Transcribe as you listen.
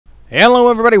Hello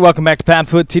everybody, welcome back to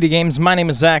PadFootTD Games. My name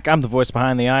is Zach, I'm the voice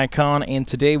behind the icon, and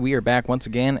today we are back once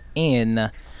again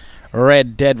in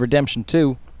Red Dead Redemption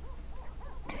 2.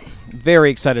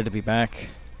 Very excited to be back.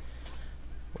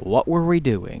 What were we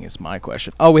doing is my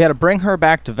question. Oh, we had to bring her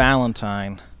back to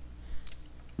Valentine.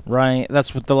 Right,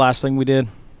 that's what the last thing we did.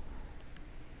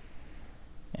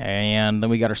 And then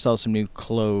we got ourselves some new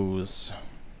clothes.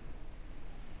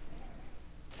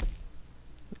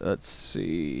 Let's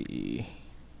see...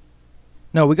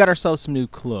 No, we got ourselves some new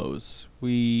clothes.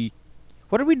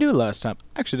 What did we do last time?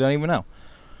 I actually don't even know.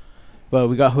 Well,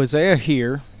 we got Hosea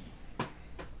here.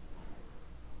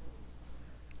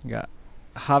 We got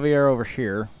Javier over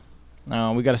here.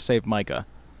 No, we got to save Micah.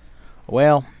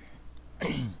 Well,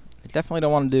 I definitely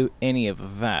don't want to do any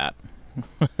of that.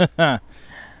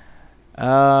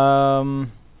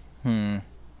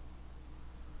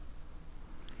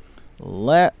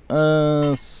 Let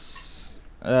us...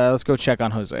 let's go check on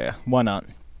Hosea. Why not?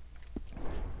 I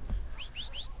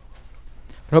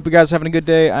hope you guys are having a good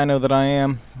day. I know that I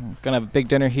am. I'm gonna have a big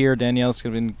dinner here. Danielle's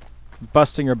gonna be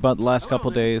busting her butt the last couple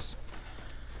days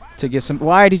to get some...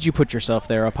 Why did you put yourself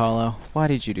there, Apollo? Why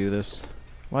did you do this?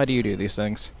 Why do you do these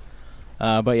things?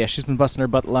 But yeah, she's been busting her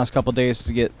butt the last couple days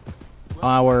to get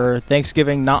our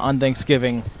Thanksgiving, not on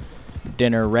Thanksgiving,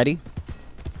 dinner ready.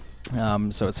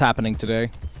 So it's happening today,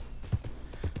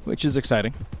 which is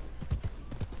exciting.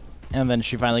 And then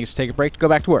she finally gets to take a break to go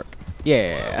back to work.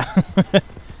 Yeah.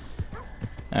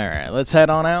 Alright, let's head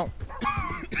on out.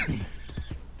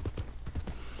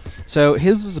 So,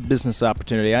 his is a business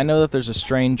opportunity. I know that there's a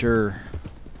stranger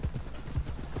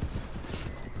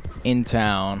in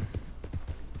town.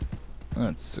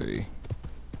 Let's see.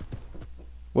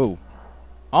 Whoa.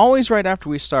 Always right after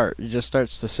we start, it just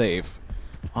starts to save.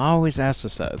 Always asks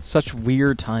us that. It's such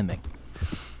weird timing.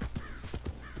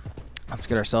 Let's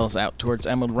get ourselves out towards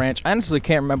Emerald Ranch. I honestly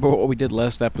can't remember what we did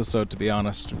last episode, to be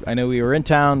honest. I know we were in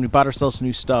town, we bought ourselves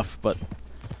new stuff, but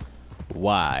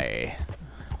why?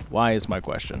 Why is my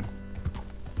question.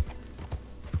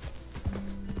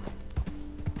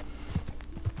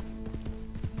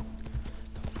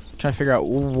 Trying to figure out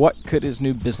what could his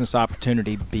new business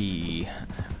opportunity be.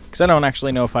 Because I don't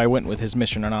actually know if I went with his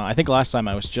mission or not. I think last time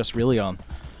I was just really on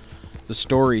the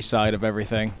story side of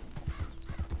everything.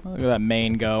 Look at that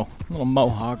mane go. A little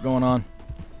mohawk going on.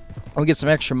 When we get some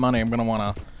extra money, I'm going to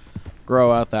want to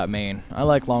grow out that mane. I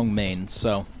like long manes,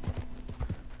 so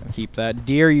I'll keep that.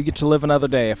 Deer, you get to live another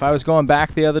day. If I was going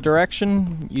back the other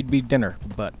direction, you'd be dinner.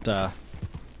 But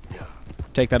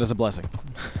take that as a blessing.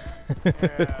 Yeah,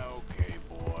 okay,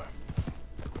 boy.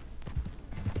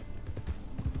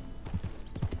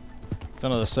 It's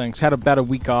one of those things. Had about a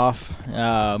week off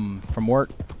from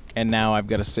work, and now I've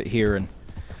got to sit here and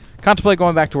contemplate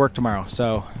going back to work tomorrow,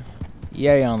 so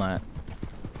yay on that.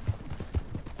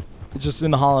 It's just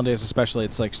in the holidays especially,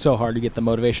 it's like so hard to get the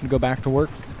motivation to go back to work.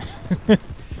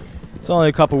 It's only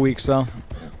a couple weeks though.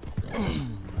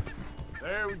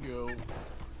 There we go.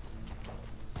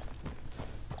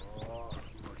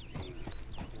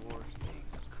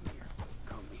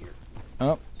 Come here.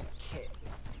 Oh.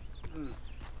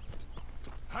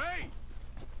 Hey!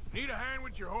 Need a hand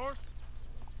with your horse?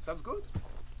 Sounds good.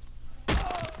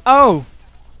 Oh!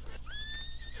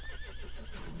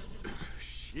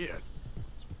 Shit.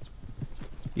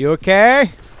 You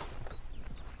okay?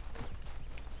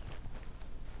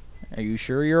 Are you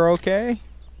sure you're okay?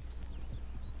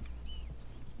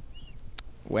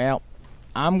 Well,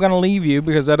 I'm gonna leave you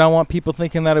because I don't want people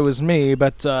thinking that it was me,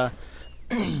 but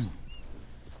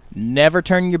never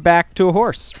turn your back to a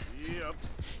horse. Yep.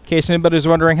 In case anybody's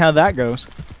wondering how that goes.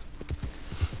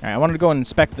 Alright, I wanted to go and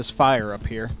inspect this fire up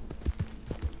here.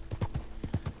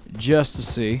 Just to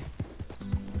see.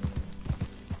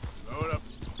 Load up.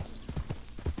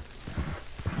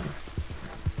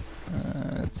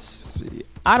 Let's see.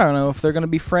 I don't know if they're going to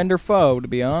be friend or foe, to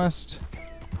be honest.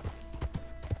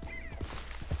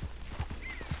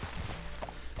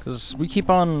 Because we keep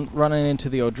on running into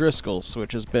the O'Driscolls,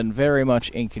 which has been very much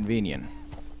inconvenient.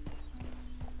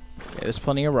 Okay, there's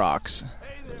plenty of rocks.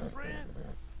 Hey there, friend.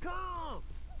 Come.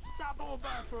 Stop on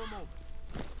by for a moment.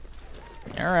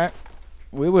 Alright.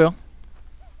 We will.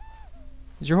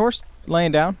 Is your horse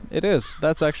laying down? It is.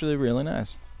 That's actually really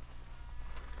nice.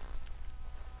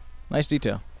 Nice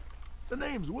detail. The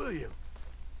name's William.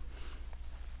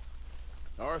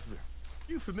 Arthur,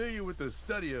 you familiar with the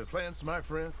study of plants, my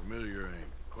friend? Familiar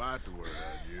ain't quite the word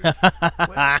I'd use.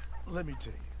 Well, let me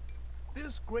tell you.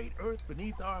 This great earth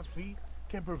beneath our feet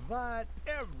can provide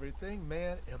everything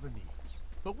man ever needs.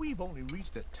 But we've only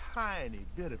reached a tiny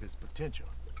bit of its potential.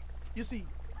 You see,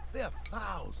 there are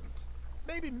thousands,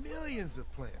 maybe millions of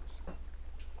plants.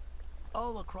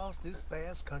 all across this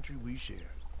vast country we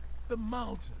share. The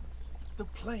mountains, the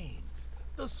plains,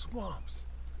 the swamps.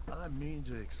 I mean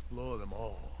to explore them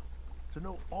all, to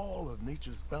know all of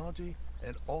nature's bounty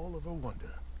and all of her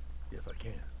wonder, if I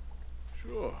can.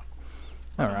 Sure.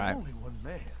 All I'm right. only one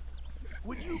man.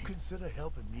 Would you consider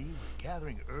helping me with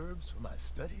gathering herbs for my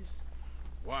studies?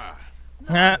 Why?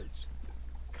 Knowledge,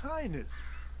 kindness,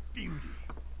 beauty.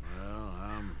 Well,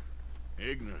 I'm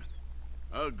ignorant,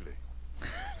 ugly,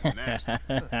 nasty.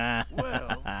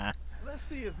 Well, let's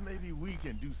see if maybe we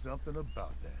can do something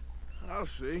about that. I'll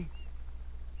see.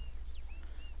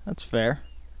 That's fair.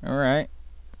 All right.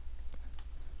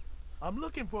 I'm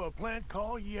looking for a plant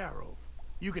called yarrow.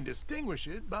 You can distinguish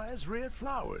it by its red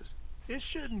flowers. It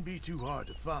shouldn't be too hard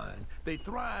to find. They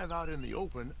thrive out in the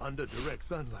open under direct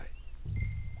sunlight.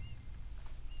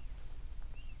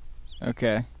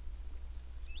 Okay.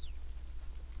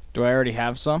 Do I already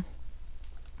have some?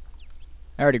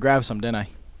 I already grabbed some, didn't I?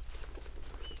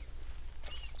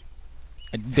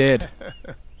 I did.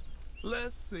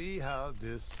 Let's see how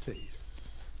this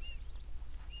tastes.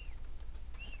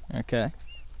 Okay.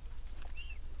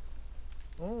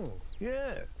 Oh,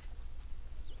 yeah.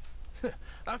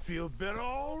 I feel better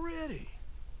already.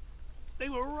 They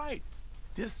were right.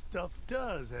 This stuff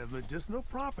does have medicinal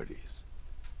properties.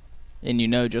 And you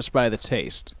know just by the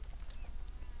taste.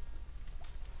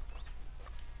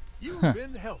 You've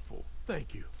been helpful.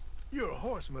 Thank you. You're a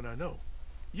horseman, I know.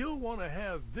 You'll want to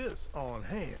have this on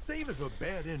hand. Save it for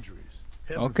bad injuries.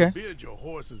 Heaven Okay. forbid your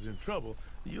horse is in trouble.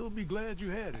 You'll be glad you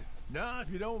had it. Now,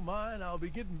 if you don't mind, I'll be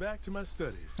getting back to my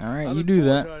studies. All right, I you look do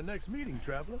forward that. to our next meeting,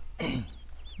 traveler.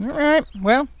 All right.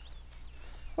 Well,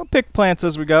 we'll pick plants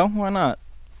as we go. Why not?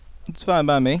 It's fine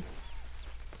by me.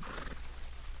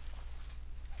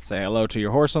 Say hello to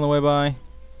your horse on the way by.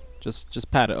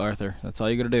 Just pat it, Arthur. That's all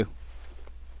you gotta do.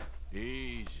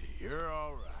 Easy, you're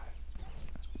all right.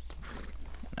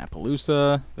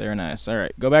 Appaloosa. Very nice. All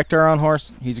right, go back to our own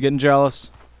horse. He's getting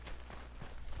jealous.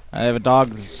 I have a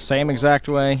dog the same exact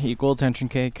way. Equal attention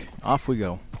cake. Off we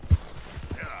go.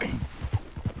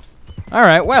 All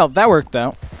right. Well, that worked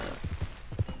out.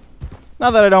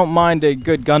 Not that I don't mind a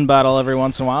good gun battle every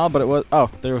once in a while, but it was. Oh,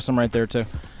 there was some right there too.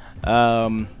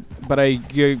 But I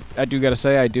do gotta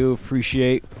say I do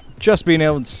appreciate just being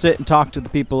able to sit and talk to the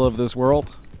people of this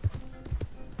world.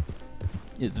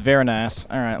 It's very nice.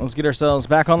 All right, let's get ourselves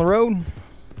back on the road.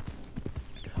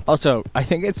 Also, I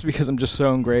think it's because I'm just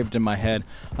so engraved in my head.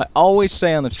 I always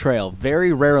stay on the trail.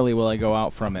 Very rarely will I go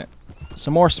out from it.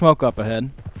 Some more smoke up ahead.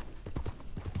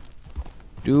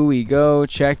 Do we go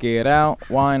check it out?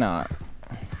 Why not?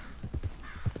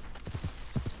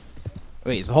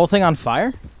 Wait, is the whole thing on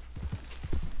fire?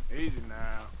 Easy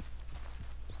now.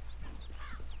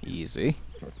 Easy.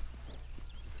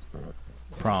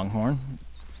 Pronghorn.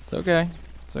 It's okay.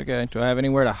 It's okay. Do I have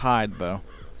anywhere to hide, though?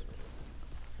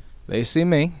 They see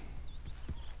me.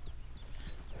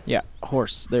 Yeah,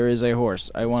 horse. There is a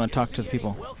horse. I want to talk to the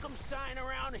people. Welcome sign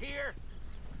around here.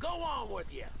 Go on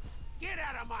with you. Get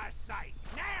out of my sight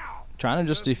now. Trying to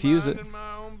just defuse it. Minding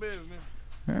my own business.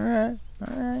 Alright,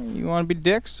 alright. You want to be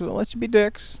dicks? We'll let you be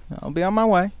dicks. I'll be on my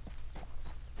way.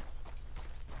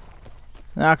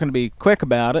 Not going to be quick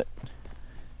about it.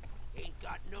 Ain't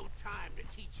got no time to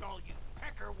teach all you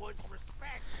peckerwoods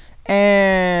respect.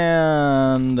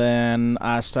 And then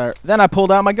I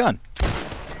pulled out my gun.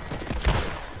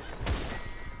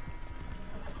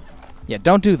 Yeah,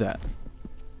 don't do that.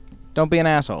 Don't be an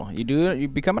asshole. You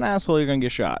become an asshole, you're going to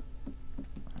get shot.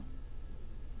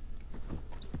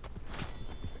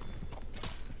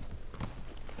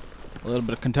 A little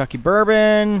bit of Kentucky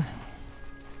bourbon.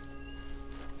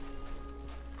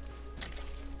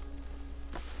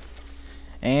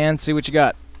 And see what you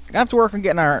got. I have to work on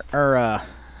getting our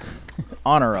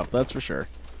honor up, that's for sure.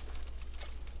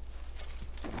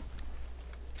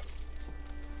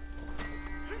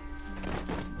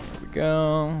 Here we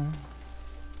go.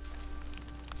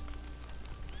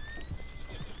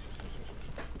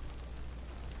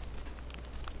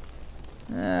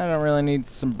 I don't really need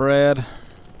some bread.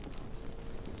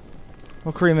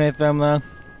 We'll cremate them then.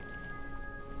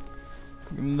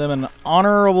 Give them an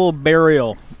honorable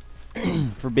burial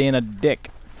for being a dick.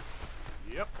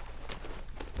 Yep.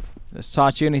 This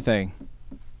taught you anything.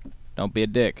 Don't be a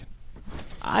dick.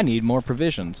 I need more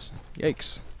provisions.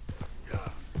 Yikes.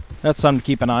 That's something to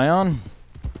keep an eye on. I'm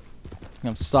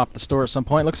going to stop the store at some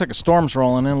point. Looks like a storm's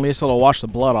rolling in. At least it'll wash the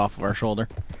blood off of our shoulder.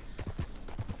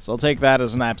 So I'll take that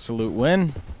as an absolute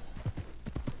win.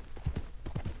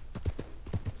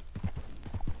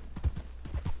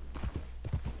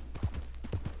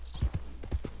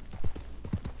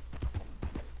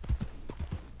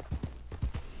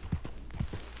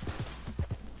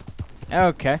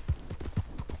 Okay.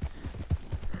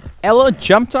 Ella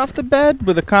jumped off the bed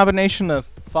with a combination of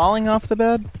falling off the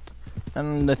bed,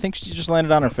 and I think she just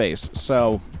landed on her face.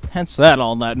 So, hence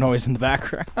all that noise in the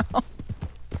background.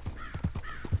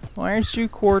 Why aren't you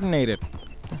coordinated?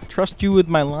 I trust you with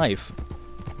my life.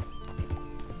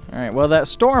 Alright, well, that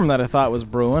storm that I thought was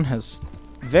brewing has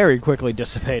very quickly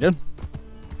dissipated.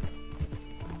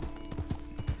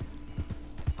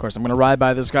 Of course, I'm going to ride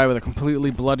by this guy with a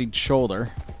completely bloodied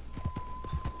shoulder.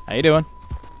 How you doing?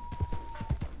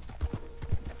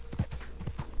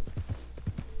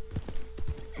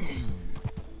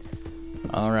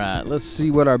 Alright, let's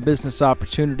see what our business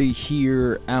opportunity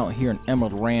out here in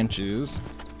Emerald Ranch is.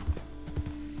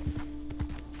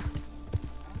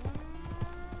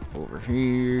 Over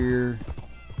here.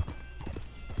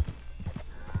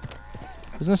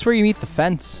 Isn't this where you meet the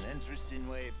fence? An interesting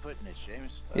way of putting it,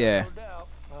 Seamus. Yeah. No doubt.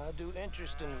 I do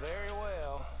interesting very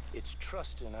well. It's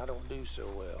trusting I don't do so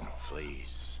well. Please.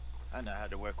 I know how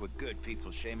to work with good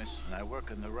people, Seamus, and I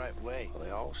work in the right way. Well,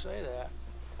 they all say that.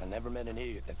 I never met an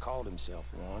idiot that called himself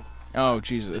one. Oh,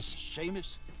 Jesus.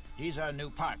 Seamus, he's our new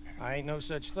partner. I ain't no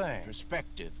such thing.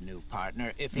 Prospective new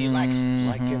partner, if he likes us.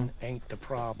 Liking ain't the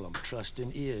problem.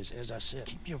 Trusting is. As I said,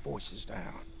 keep your voices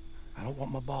down. I don't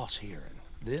want my boss hearing.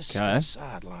 This is a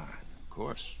sideline. Of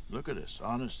course. Look at us.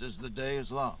 Honest as the day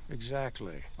is long.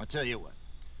 Exactly. I'll tell you what.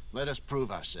 Let us prove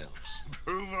ourselves.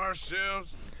 Prove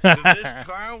ourselves to this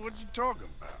clown? What you talking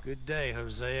about? Good day,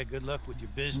 Hosea. Good luck with your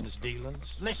business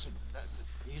dealings. Listen,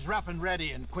 he's rough and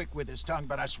ready and quick with his tongue,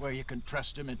 but I swear you can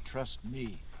trust him and trust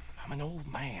me. I'm an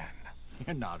old man.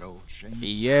 You're not old, Seamus.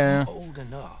 Yeah. I'm old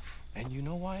enough. And you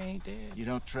know why I ain't dead? You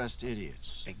don't trust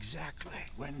idiots. Exactly.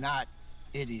 We're not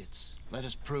idiots. Let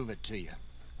us prove it to you.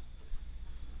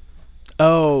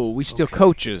 Oh, we still Okay.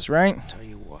 coaches, right? I'll tell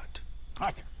you what.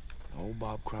 Arthur. Old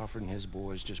Bob Crawford and his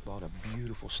boys just bought a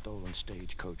beautiful stolen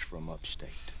stagecoach from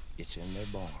upstate. It's in their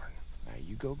barn. Now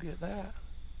you go get that,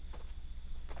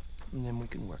 and then we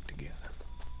can work together.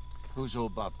 Who's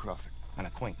old Bob Crawford? An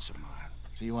acquaintance of mine.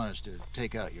 So you want us to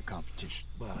take out your competition?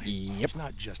 Well, Yep. he's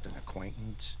not just an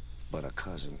acquaintance, but a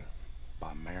cousin.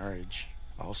 By marriage.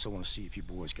 I also want to see if you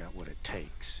boys got what it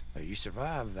takes. Now, you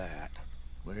survive that.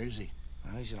 Where is he?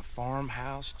 Well, he's in a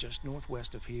farmhouse just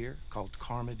northwest of here called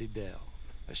Carmody Dell.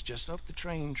 It's just up the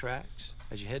train tracks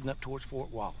as you're heading up towards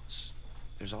Fort Wallace.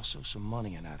 There's also some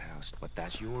money in that house, but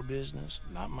that's your business,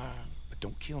 not mine. But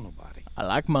don't kill nobody. I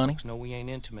like money. Folks know we ain't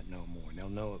intimate no more, and they'll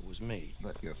know it was me.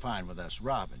 But you're fine with us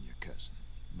robbing your cousin.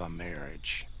 By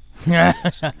marriage.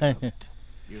 Yes, I love it.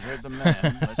 You heard the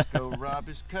man. Let's go rob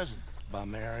his cousin. By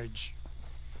marriage.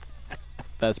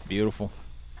 That's beautiful.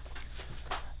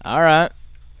 Alright.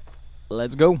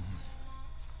 Let's go.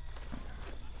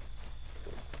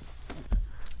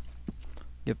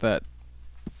 Get that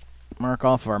mark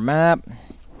off our map.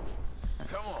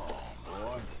 Come on,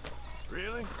 boy.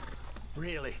 Really?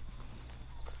 Really?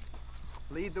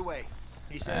 Lead the way.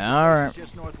 He said All the place right. is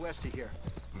just northwest of here.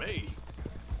 Me?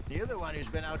 You're the one who's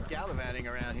been out gallivanting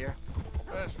around here.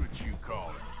 That's what you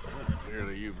call it.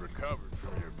 Clearly you've recovered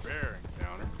from your bear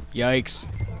encounter. Yikes.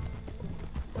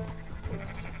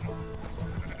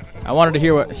 I wanted to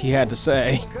hear what he had to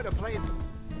say. Could have played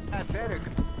that better,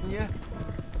 couldn't you?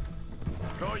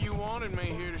 Thought you wanted me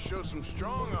here to show some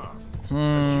strong arm.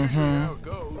 That's usually how it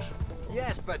goes.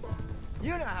 Yes, but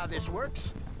you know how this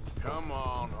works. Come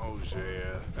on,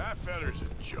 Hosea. That feller's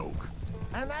a joke.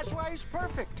 And that's why he's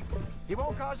perfect. He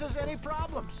won't cause us any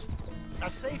problems. A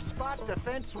safe spot to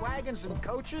fence wagons and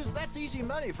coaches, that's easy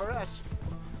money for us.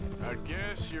 I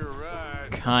guess you're right.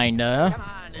 Kinda. Come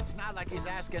on, it's not like he's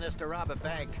asking us to rob a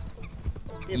bank.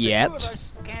 If Yet. the two of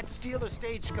us can't steal a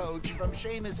stagecoach from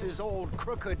Seamus's old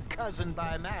crooked cousin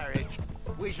by marriage,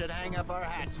 we should hang up our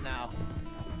hats now.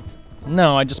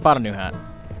 No, I just bought a new hat.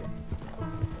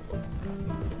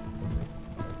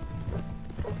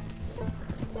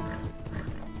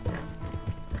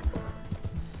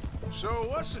 So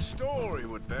what's the story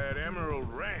with that Emerald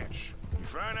Ranch? You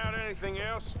find out anything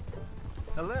else?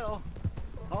 A little.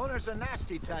 Owner's a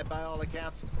nasty type by all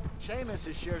accounts. Seamus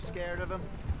is sure scared of him.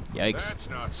 Yikes. That's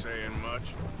not saying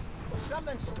much.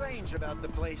 Something strange about the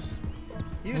place.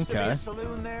 Used to be Okay. a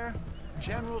saloon there,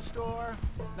 general store.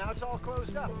 Now it's all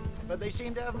closed up, but they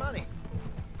seem to have money.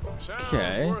 Sounds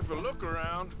Okay. worth a look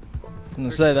around. I was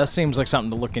gonna say, that seems like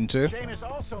something to look into. Seamus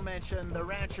also mentioned the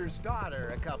rancher's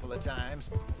daughter a couple of times.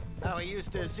 How he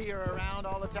used to see her around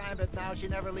all the time, but now she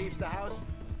never leaves the house.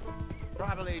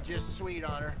 Probably just sweet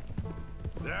on her.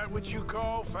 That what you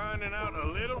call finding out a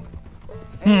little?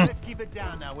 Hey, let's keep it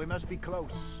down now. We must be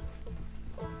close.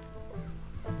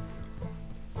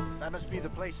 That must be the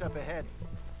place up ahead.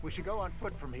 We should go on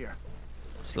foot from here.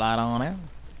 Slide on out.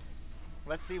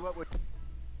 Let's see what we're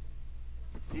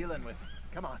dealing with.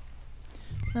 Come on.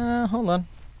 Hold on.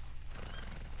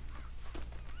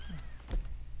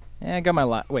 Yeah, I got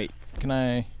my wait, can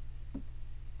I?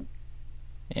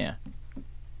 Yeah.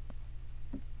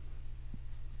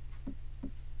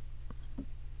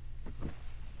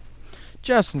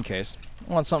 Just in case.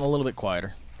 I want something a little bit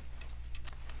quieter.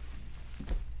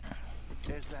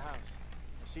 There's the house.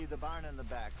 I see the barn in the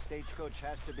back. Stagecoach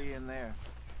has to be in there.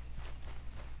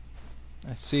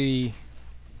 I see.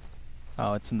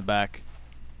 Oh, it's in the back.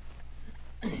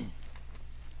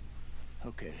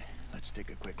 Okay, let's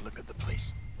take a quick look at the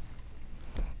place.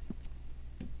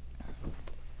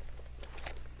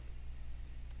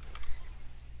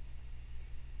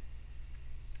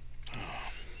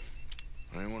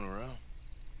 Anyone around?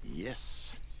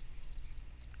 Yes.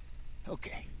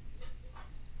 Okay.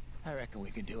 I reckon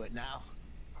we can do it now.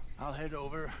 I'll head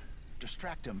over,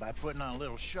 distract him by putting on a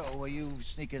little show while you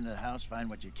sneak into the house, find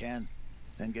what you can,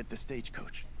 then get the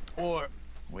stagecoach. Or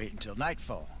wait until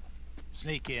nightfall.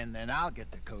 Sneak in, then I'll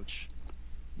get the coach.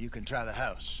 You can try the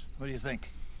house. What do you think?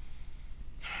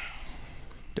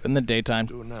 Do it in the daytime.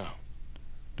 Do it now.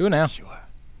 Do it now. Sure.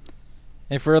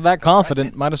 If we're that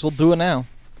confident, might as well do it now.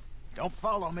 Don't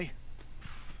follow me.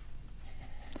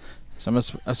 So I'm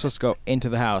supposed to go into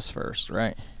the house first,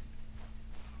 right?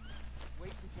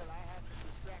 Wait until I have to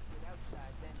distract it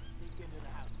outside, then sneak into the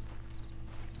house.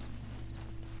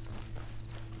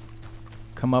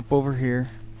 Come up over here.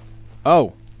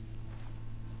 Oh!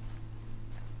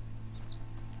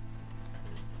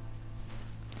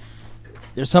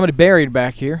 There's somebody buried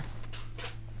back here.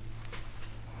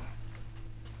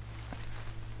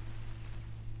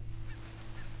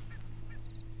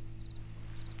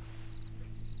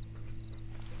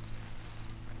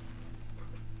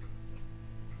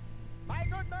 My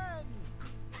good man!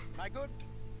 My good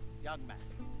young man.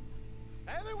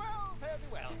 Fairly well, fairly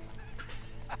well.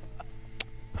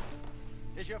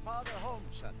 Is your father home,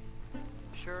 son?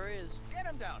 Sure is. Get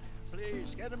him down here.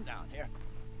 Please, get him down here.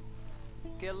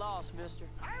 Get lost, mister.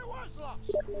 I was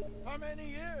lost for many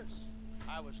years.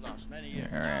 I was lost many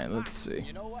years. All right, let's see.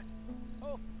 You know what?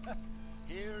 Oh,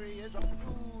 here he is,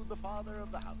 you, the father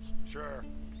of the house. Sure.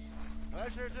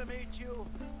 Pleasure to meet you.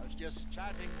 I was just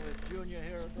chatting with Junior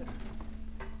here a bit.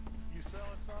 You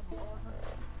selling something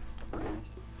for her?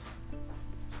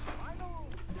 Spinal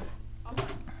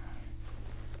alignment.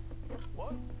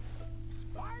 What?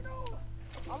 Spinal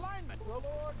alignment. The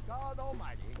Lord God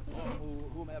Almighty, or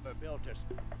whomever built us,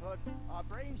 put our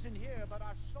brains in here, but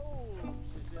our souls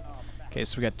is in our back. Okay,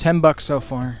 so we got $10 so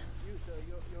far. You, sir,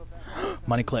 you're back.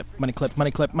 Money clip, money clip,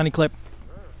 money clip, money clip.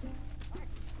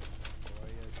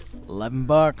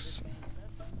 $11.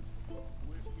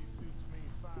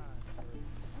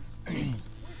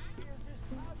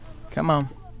 Come on.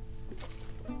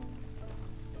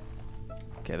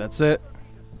 Okay, that's it.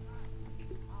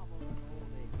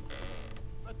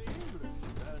 But the English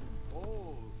and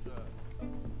oh, sir.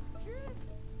 Gin?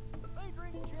 They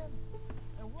drink gin.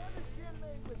 And what is gin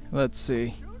made with? Let's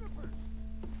see. Juniper.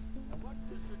 And what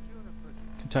does the juniper?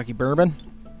 Kentucky bourbon.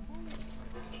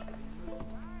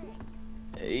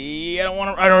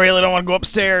 I really don't want to go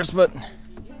upstairs, but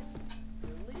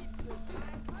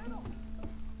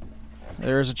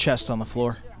there is a chest on the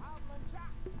floor.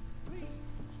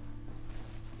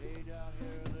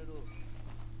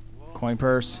 Coin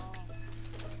purse.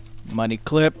 Money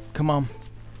clip. Come on.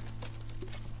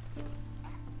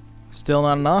 Still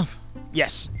not enough?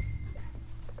 Yes.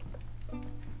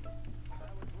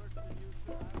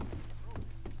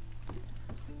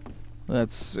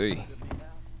 Let's see.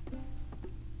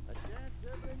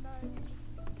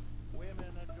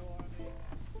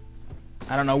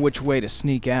 I don't know which way to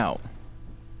sneak out.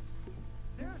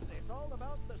 Seriously, it's all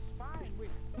about the spine. We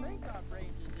think our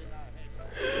brains is in our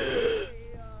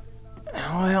head.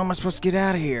 How the hell am I supposed to get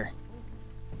out of here?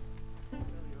 You're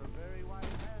a very wise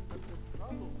man, but the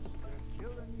troubles, they're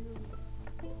killing you.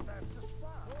 That's the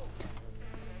spot.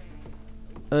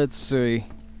 Let's see.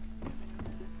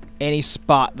 Any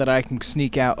spot that I can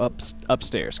sneak out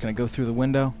upstairs. Can I go through the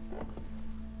window?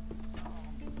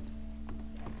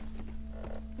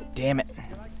 Damn it.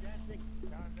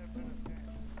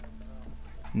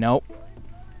 Nope.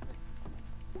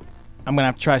 I'm gonna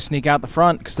have to try to sneak out the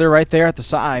front because they're right there at the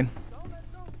side. Don't let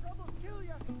those troubles kill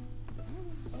you.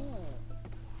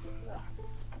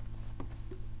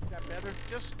 Is that better?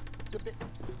 Just a bit.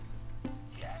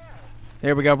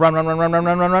 There we go. Run, run, run, run, run,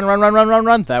 run, run, run, run, run, run, run,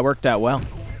 run. That worked out well.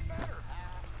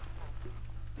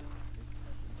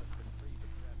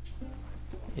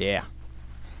 Yeah.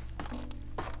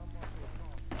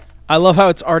 I love how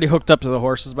it's already hooked up to the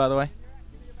horses, by the way.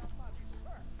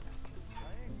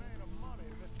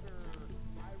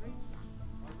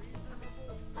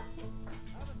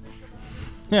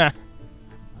 Yeah.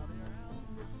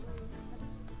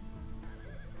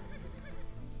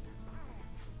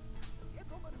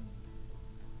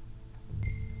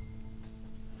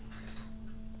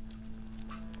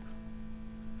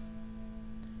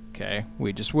 Okay,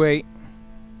 we just wait.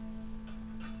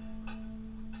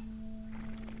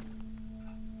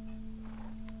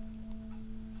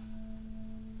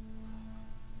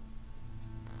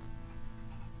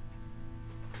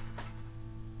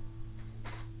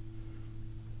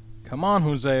 Come on,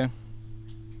 Hosea.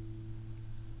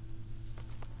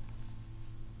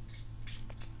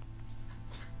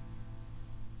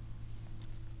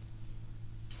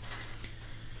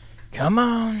 Come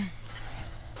on.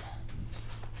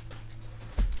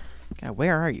 God,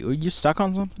 where are you? Are you stuck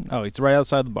on something? Oh, he's right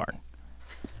outside the barn.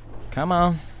 Come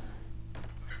on.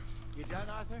 You done,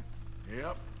 Arthur?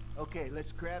 Yep. Okay,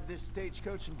 let's grab this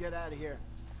stagecoach and get out of here.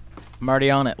 I'm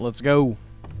already on it. Let's go.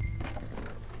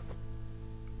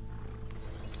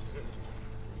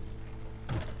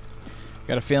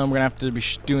 Got a feeling we're gonna have to be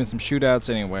doing some shootouts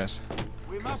anyways.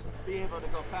 We must be able to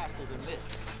go faster than this.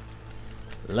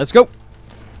 Let's go.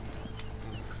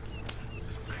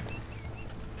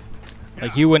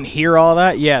 Like you wouldn't hear all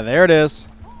that? Yeah, there it is.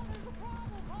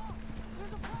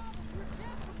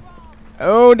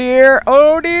 Oh dear,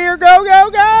 go, go,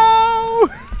 go!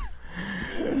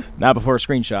 Not before a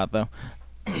screenshot, though.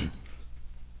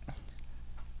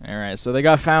 Alright, so they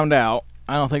got found out.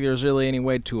 I don't think there's really any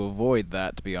way to avoid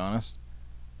that, to be honest.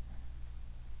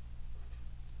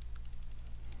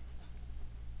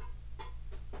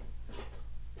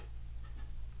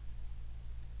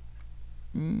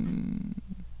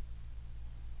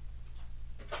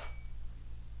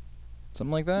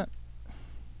 Something like that?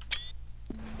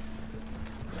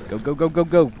 Go, go, go, go,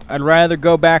 go. I'd rather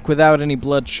go back without any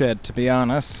bloodshed, to be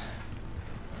honest.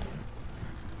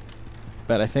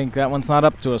 But I think that one's not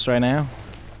up to us right now.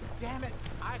 Damn it,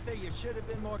 Arthur, you should have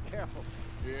been more careful.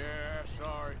 Yeah,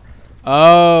 sorry.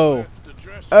 Oh. Left the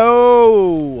dresser.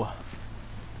 Oh.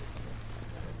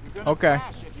 You're gonna Okay.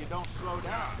 crash if you don't slow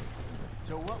down.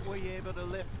 So what were you able to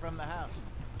lift from the house?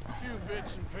 A few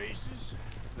bits and pieces.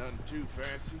 Nothing too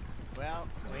fancy. Well,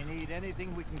 we need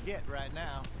anything we can get right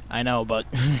now. I know, but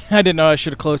I didn't know I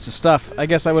should have closed the stuff. I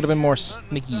guess I would have been more Hunting a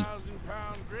sneaky.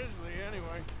 1,000-pound grizzly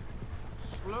anyway.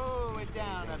 Slow it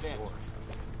down a bit.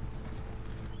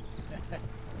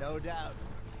 No doubt.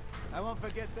 I won't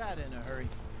forget that in a hurry.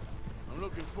 I'm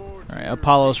looking forward to Alright, your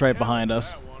Apollo's right retelling behind of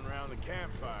us. that one around the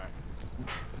campfire.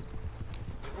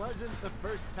 It wasn't the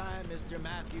first time Mr.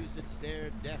 Matthews had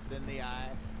stared death in the eye.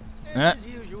 And as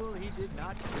usual, he did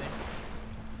not blink.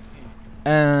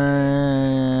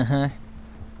 Uh-huh.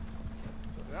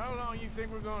 How long you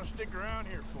think we're gonna stick around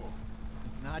here for?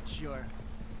 Not sure.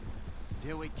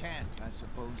 Till we can't, I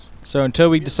suppose. So until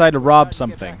we decide to rob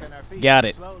something. Got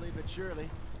it. Slowly but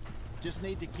surely. Just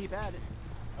need to keep at it.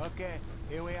 Okay,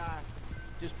 here we are.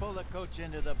 Just pull the coach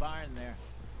into the barn there.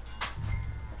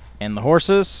 And the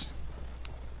horses?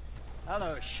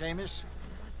 Hello, Seamus.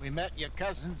 We met your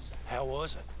cousins. How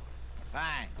was it?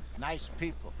 Fine. Nice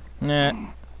people. Nah.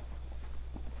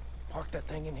 Park that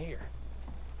thing in here.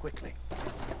 Quickly.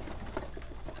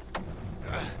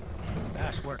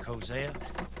 Nice work, Hosea.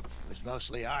 It was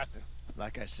mostly Arthur.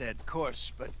 Like I said,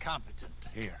 coarse but competent.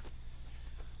 Here.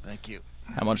 Thank you.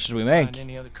 How much did we Find make?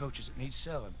 any other coaches that need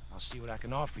selling. I'll see what I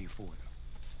can offer you for them.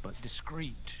 But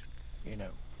discreet, you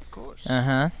know. Of course.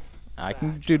 Uh-huh. I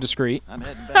can do discreet. I'm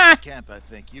heading back to camp, I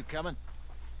think. You coming?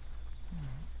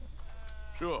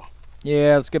 Sure.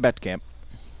 Yeah, let's get back to camp.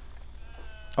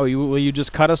 Oh, will you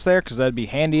just cut us there? Because that'd be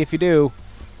handy if you do.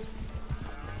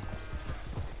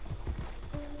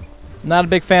 Not a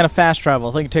big fan of fast travel.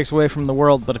 I think it takes away from the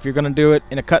world, but if you're going to do it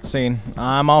in a cutscene,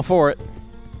 I'm all for it.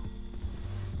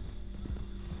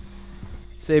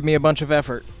 Save me a bunch of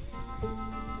effort.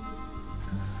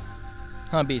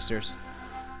 Huh, beasters.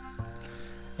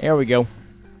 There we go.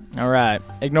 Alright.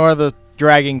 Ignore the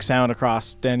dragging sound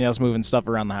across. Danielle's moving stuff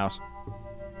around the house.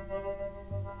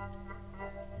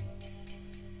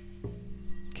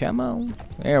 Come on.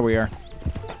 There we are.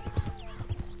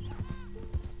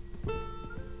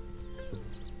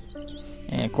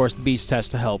 And of course, Beast has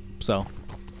to help, so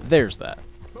there's that.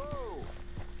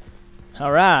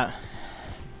 Alright.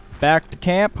 Back to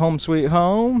camp. Home sweet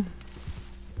home.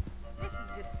 This is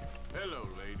just... Hello,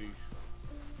 ladies.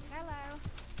 Hello.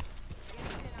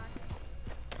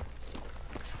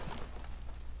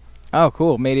 Oh,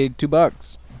 cool. Made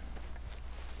 $82.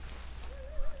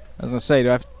 I was gonna say, do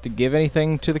I have to give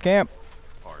anything to the camp?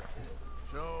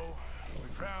 So, we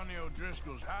found the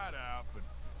O'Driscoll's hideout, but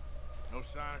no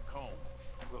sign of Colm.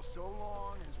 Well, so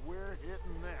long as we're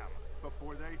hitting them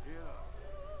before they hit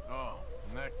us. Oh,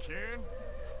 and that kid?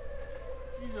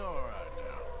 He's alright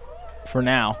now. For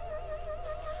now.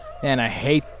 And I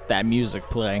hate that music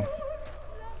playing. Mr.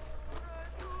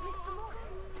 Morgan.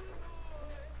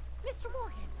 Mr.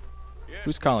 Morgan. Yes,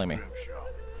 Who's calling me? Grimshaw.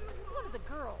 One of the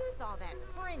girls saw that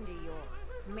friend of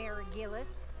yours, Mary Gillis,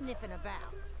 sniffing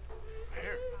about.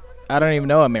 Here. I don't even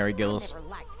know a Mary Gillis. I never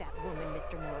liked that woman,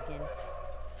 Mr. Morgan.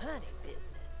 Funny business.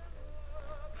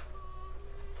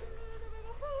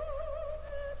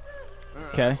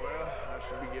 Okay. Well, I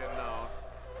should be getting on.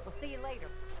 We'll see you later.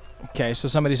 Okay, so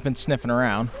somebody's been sniffing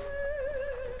around.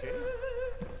 Okay.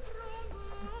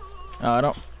 I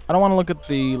don't want to look at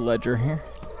the ledger here.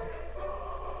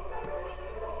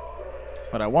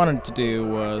 What I wanted to do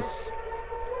was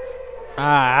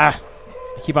I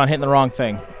keep on hitting the wrong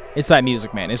thing. It's that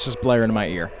music, man. It's just blaring in my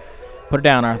ear. Put it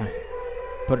down, Arthur.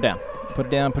 Put it down. Put it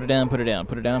down, put it down, put it down,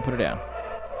 put it down, put it down.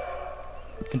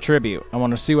 Contribute. I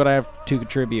want to see what I have to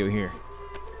contribute here.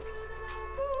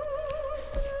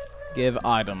 Give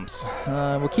items.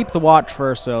 We'll keep the watch for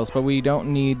ourselves, but we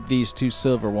don't need these 2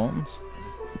 silver ones.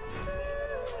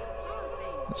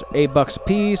 Those are $8 a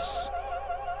piece.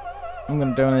 I'm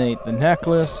going to donate the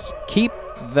necklace. Keep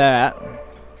that.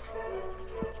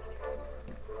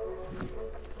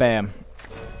 Bam.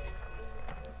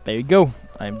 There you go.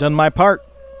 I've done my part.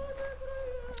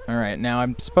 Alright, now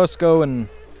I'm supposed to go and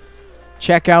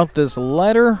check out this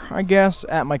letter, I guess,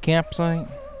 at my campsite.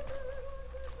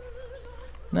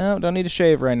 No, don't need to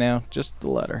shave right now. Just the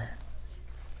letter.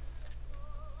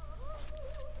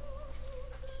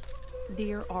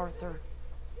 Dear Arthur,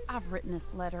 I've written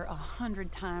this letter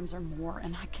 100 times or more,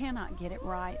 and I cannot get it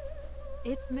right.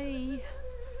 It's me.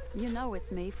 You know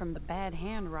it's me from the bad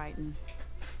handwriting.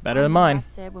 Better than I mine.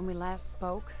 said when we last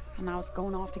spoke, and I was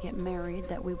going off to get married,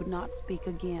 that we would not speak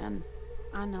again.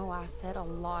 I know I said a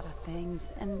lot of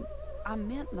things, and I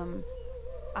meant them,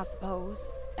 I suppose,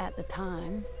 at the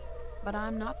time. But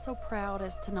I'm not so proud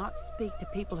as to not speak to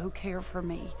people who care for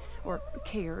me, or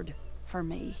cared for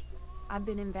me. I've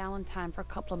been in Valentine for a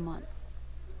couple of months.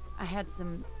 I had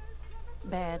some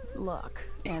bad luck,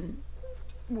 and,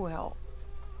 well,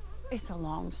 it's a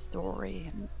long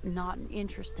story and not an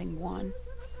interesting one.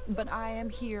 But I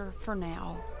am here for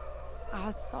now.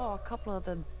 I saw a couple of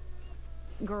the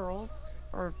girls,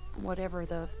 or whatever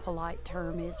the polite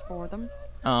term is for them,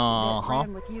 that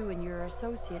ran with you and your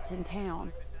associates in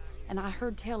town. And I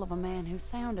heard tell of a man who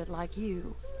sounded like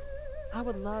you. I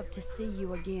would love to see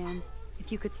you again,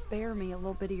 if you could spare me a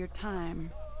little bit of your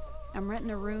time. I'm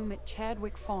renting a room at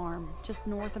Chadwick Farm, just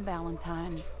north of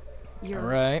Valentine. Yours,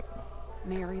 Alright.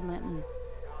 Mary Linton.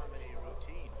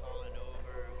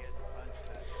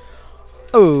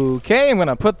 Okay, I'm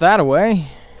gonna put that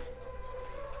away.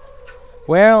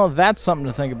 Well, that's something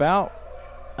to think about.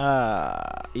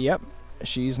 Yep.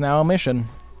 She's now a mission.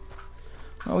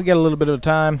 Well, we got a little bit of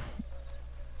time.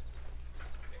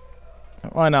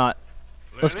 Why not?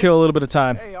 Let's kill a little bit of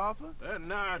time. Hey, Arthur. That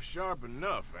knife's sharp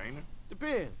enough, ain't it?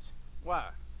 Depends. Why?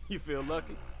 You feel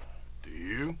lucky? Do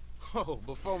you? Oh,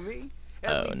 before me?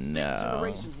 At least 6 no.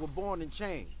 generations were born in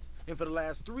chains. And for the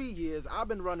last 3 years, I've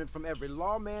been running from every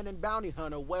lawman and bounty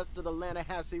hunter west of the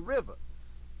Lanahassee River.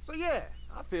 So yeah,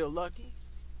 I feel lucky.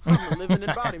 I'm a living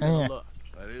embodiment of luck.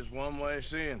 That is one way of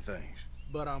seeing things.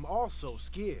 But I'm also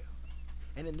skilled.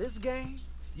 And in this game,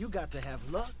 you got to have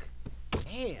luck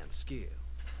and skill.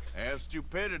 And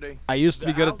stupidity. I used to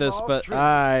be good at this, but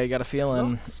I got a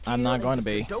feeling I'm not going to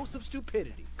be. A dose of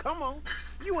stupidity. Come on.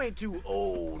 You ain't too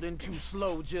old and too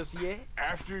slow just yet.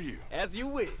 After you. As you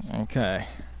wish. Okay.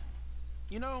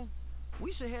 You know,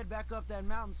 we should head back up that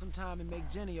mountain sometime and make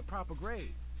Jenny a proper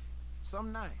grave.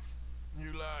 Something nice.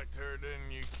 You liked her,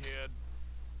 didn't you, kid?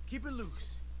 Keep it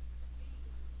loose.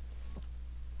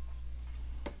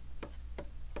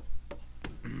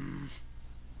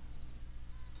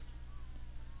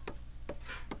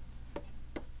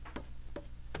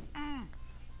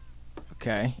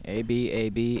 Okay. A, B, A,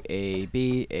 B, A,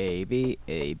 B, A, B,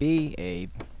 A, B, A.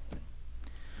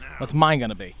 Now, What's mine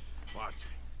gonna be? watch it.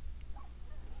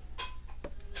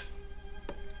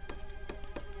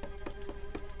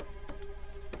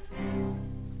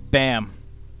 Bam.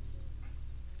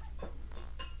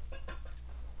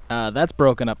 That's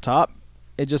broken up top.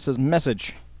 It just says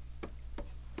message.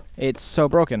 It's so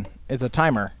broken. It's a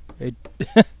timer. It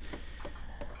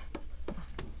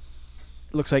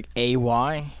looks like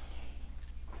AY.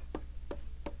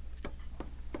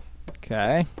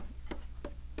 Okay.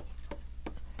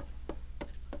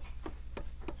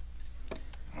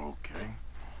 Okay.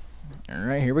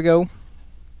 Alright, here we go.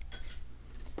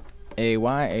 AY,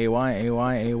 AY, AY,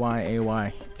 AY,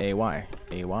 AY, AY, AY,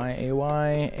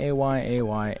 AY, AY,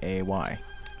 AY, AY.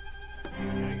 You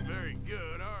ain't very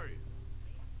good, are you?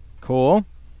 Cool.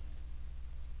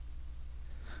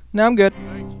 No, I'm good.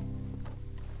 Thank you.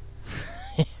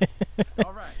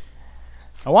 All right.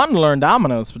 I wanted to learn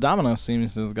dominoes, but dominoes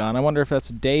seems to have gone. I wonder if that's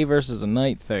a day versus a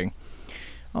night thing.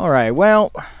 Alright,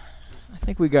 well, I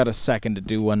think we got a second to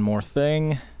do one more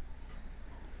thing.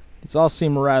 These all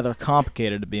seem rather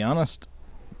complicated, to be honest.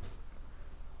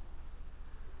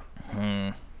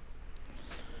 Do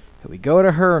we go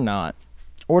to her or not?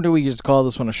 Or do we just call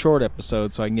this one a short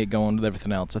episode so I can get going with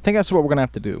everything else? I think that's what we're going to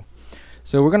have to do.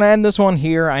 So we're going to end this one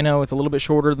here. I know it's a little bit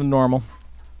shorter than normal.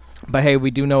 But hey, we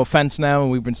do no offense now,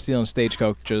 and we've been stealing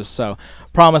stagecoaches, so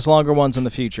promise longer ones in the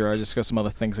future. I just got some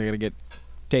other things I got to get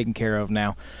taken care of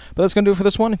now. But that's going to do it for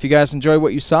this one. If you guys enjoyed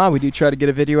what you saw, we do try to get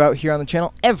a video out here on the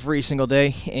channel every single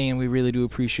day, and we really do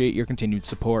appreciate your continued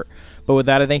support. But with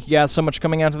that, I thank you guys so much for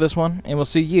coming out to this one, and we'll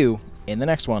see you in the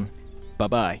next one.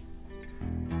 Bye-bye.